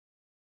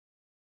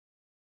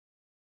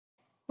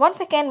Once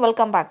again,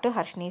 welcome back to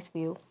Harshini's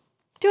View.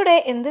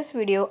 Today in this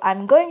video,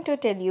 I'm going to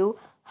tell you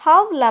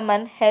how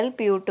lemon help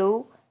you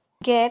to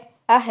get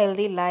a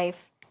healthy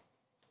life.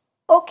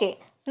 Okay,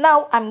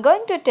 now I'm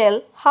going to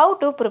tell how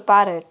to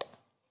prepare it.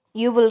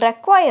 You will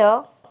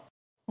require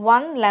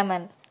 1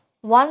 lemon,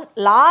 1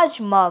 large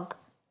mug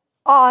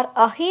or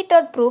a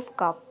heated proof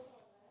cup,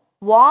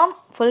 warm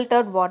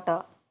filtered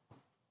water.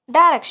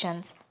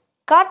 Directions: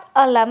 cut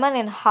a lemon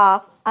in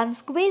half and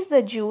squeeze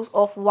the juice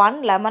of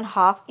 1 lemon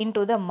half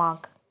into the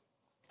mug.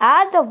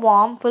 Add the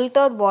warm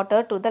filtered water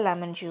to the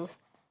lemon juice.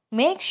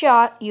 Make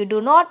sure you do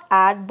not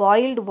add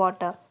boiled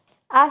water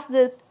as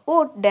this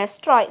would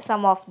destroy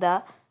some of the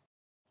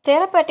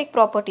therapeutic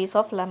properties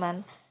of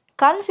lemon.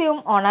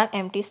 Consume on an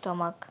empty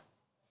stomach.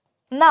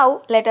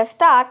 Now let us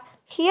start.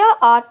 Here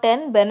are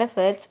 10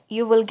 benefits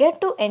you will get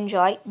to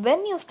enjoy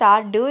when you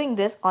start doing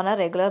this on a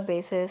regular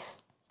basis.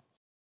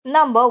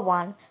 Number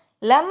 1.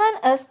 Lemon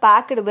is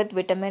packed with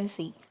vitamin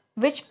C,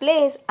 which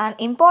plays an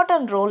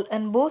important role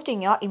in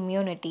boosting your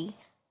immunity.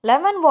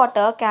 Lemon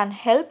water can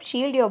help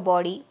shield your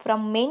body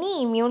from many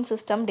immune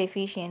system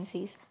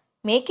deficiencies,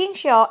 making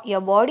sure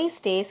your body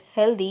stays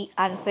healthy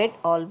and fit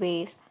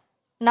always.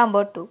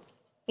 Number 2.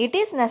 It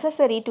is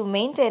necessary to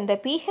maintain the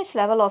pH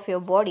level of your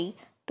body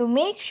to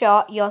make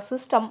sure your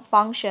system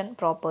function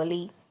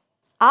properly.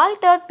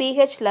 Altered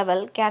pH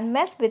level can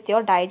mess with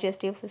your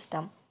digestive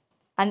system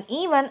and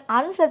even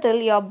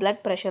unsettle your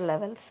blood pressure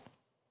levels.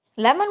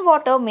 Lemon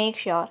water makes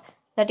sure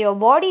that your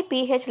body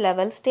pH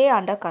levels stay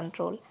under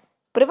control,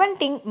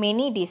 preventing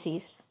many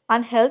disease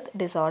and health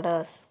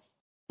disorders.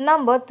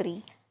 Number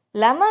 3.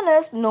 Lemon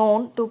is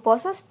known to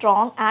possess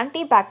strong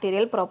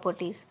antibacterial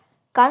properties.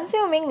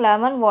 Consuming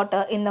lemon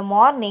water in the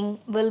morning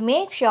will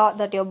make sure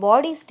that your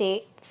body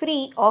stay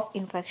free of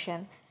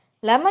infection.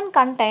 Lemon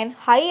contains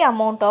high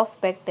amount of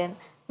pectin,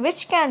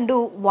 which can do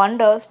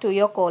wonders to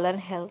your colon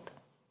health.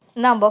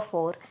 Number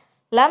 4.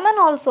 Lemon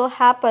also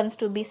happens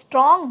to be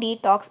strong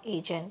detox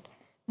agent.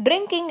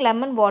 Drinking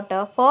lemon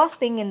water first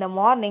thing in the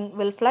morning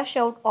will flush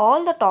out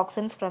all the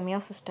toxins from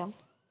your system.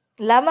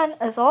 Lemon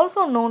is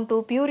also known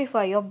to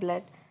purify your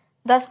blood,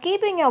 thus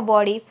keeping your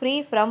body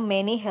free from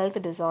many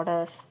health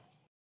disorders.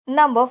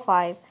 Number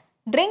 5.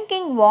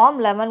 Drinking warm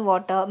lemon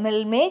water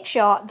will make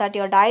sure that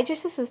your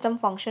digestive system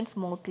functions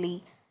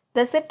smoothly.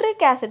 The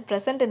citric acid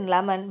present in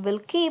lemon will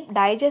keep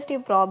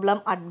digestive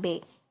problem at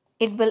bay.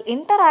 It will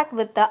interact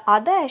with the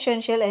other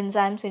essential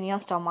enzymes in your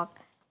stomach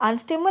and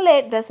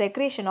stimulate the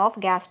secretion of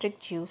gastric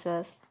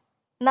juices.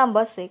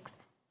 Number 6.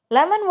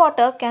 Lemon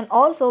water can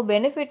also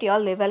benefit your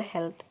liver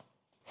health.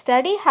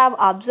 Studies have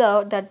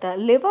observed that the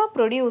liver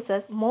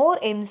produces more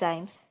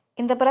enzymes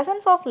in the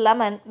presence of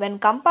lemon when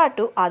compared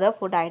to other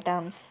food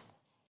items.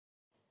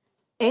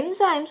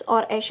 Enzymes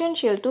are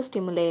essential to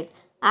stimulate,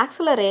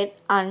 accelerate,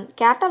 and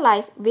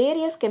catalyze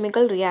various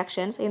chemical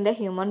reactions in the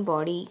human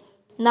body.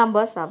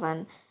 Number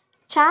 7.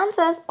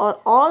 Chances are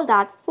all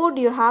that food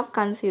you have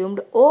consumed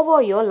over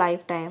your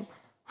lifetime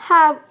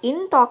have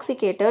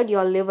intoxicated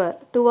your liver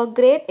to a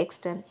great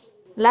extent.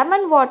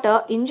 Lemon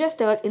water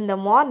ingested in the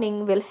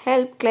morning will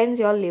help cleanse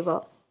your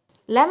liver.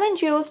 Lemon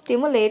juice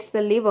stimulates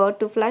the liver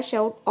to flush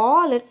out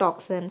all its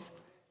toxins,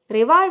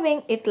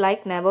 reviving it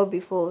like never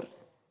before.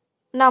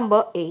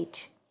 Number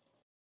 8.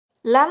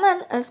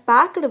 Lemon is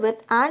packed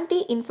with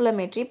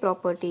anti-inflammatory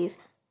properties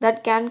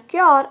that can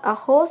cure a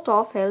host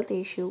of health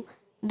issues.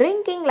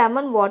 Drinking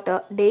lemon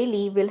water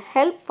daily will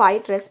help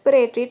fight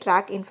respiratory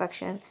tract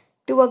infection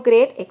to a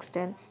great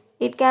extent.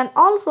 It can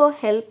also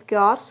help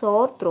cure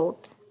sore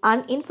throat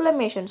and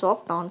inflammations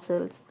of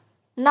tonsils.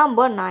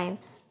 Number 9.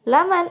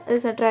 Lemon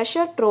is a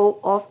treasure trove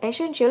of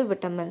essential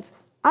vitamins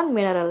and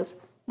minerals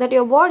that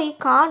your body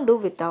can't do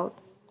without.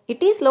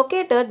 It is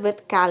located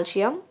with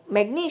calcium,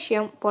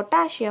 magnesium,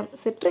 potassium,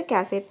 citric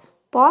acid,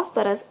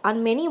 phosphorus,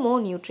 and many more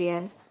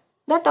nutrients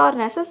that are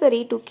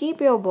necessary to keep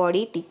your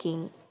body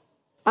ticking.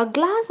 A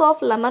glass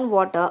of lemon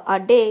water a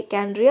day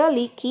can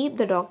really keep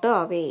the doctor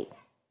away.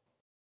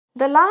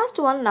 The last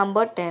one,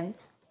 number 10.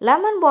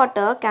 Lemon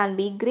water can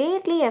be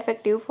greatly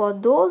effective for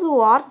those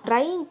who are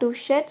trying to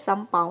shed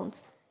some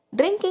pounds.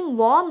 Drinking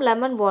warm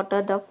lemon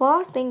water the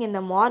first thing in the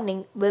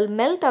morning will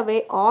melt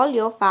away all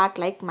your fat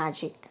like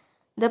magic.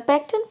 The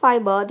pectin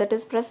fiber that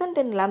is present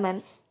in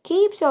lemon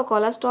keeps your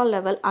cholesterol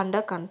level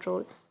under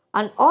control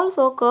and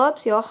also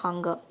curbs your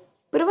hunger,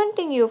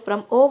 preventing you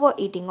from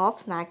overeating or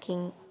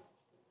snacking.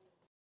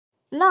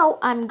 Now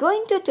I'm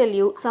going to tell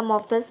you some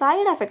of the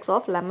side effects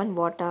of lemon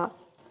water.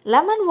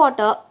 Lemon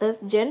water is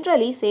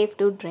generally safe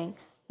to drink,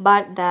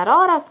 but there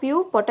are a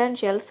few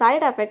potential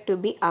side effects to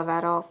be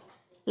aware of.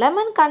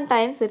 Lemon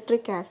contains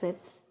citric acid,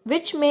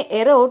 which may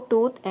erode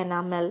tooth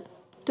enamel.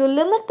 To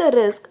limit the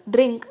risk,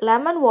 drink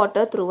lemon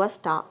water through a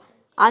straw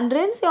and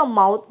rinse your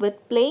mouth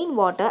with plain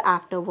water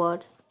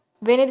afterwards.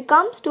 When it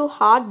comes to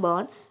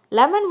heartburn,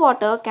 lemon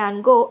water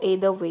can go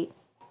either way.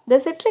 The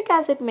citric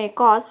acid may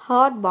cause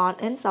heartburn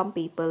in some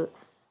people.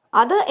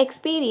 Others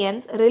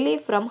experience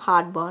relief from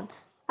heartburn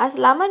as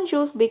lemon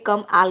juice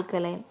becomes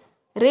alkaline,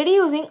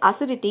 reducing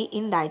acidity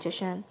in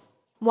digestion.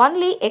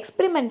 Only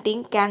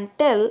experimenting can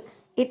tell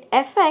its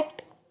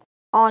effect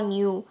on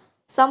you.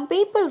 Some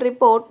people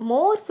report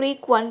more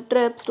frequent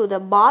trips to the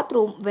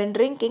bathroom when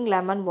drinking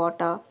lemon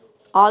water.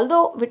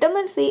 Although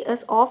vitamin C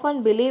is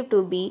often believed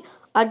to be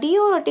a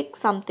diuretic,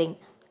 something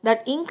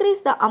that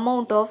increase the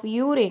amount of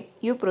urine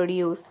you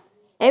produce,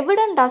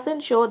 evidence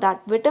doesn't show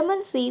that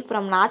vitamin C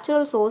from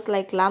natural source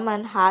like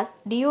lemon has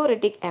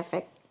diuretic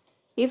effect.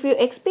 If you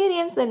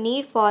experience the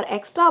need for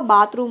extra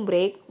bathroom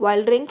break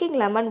while drinking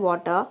lemon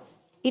water,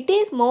 it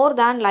is more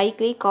than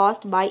likely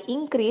caused by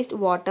increased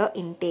water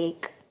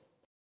intake.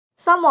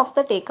 Some of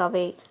the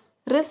takeaway.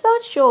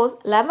 Research shows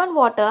lemon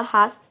water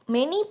has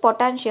many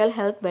potential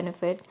health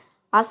benefits.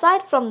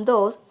 Aside from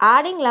those,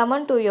 adding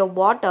lemon to your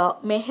water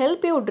may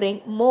help you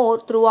drink more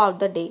throughout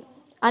the day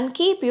and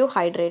keep you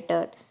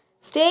hydrated.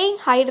 Staying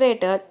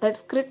hydrated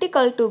is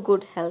critical to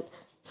good health,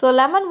 so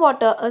lemon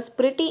water is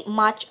pretty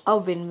much a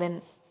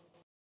win-win.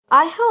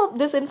 I hope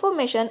this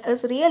information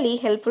is really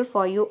helpful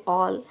for you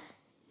all.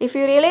 If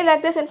you really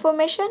like this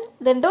information,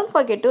 then don't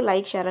forget to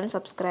like, share, and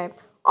subscribe.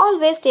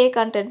 Always stay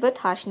content with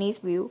Harshini's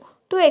View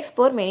to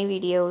explore many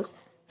videos.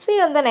 See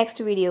you in the next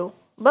video.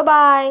 Bye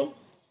bye.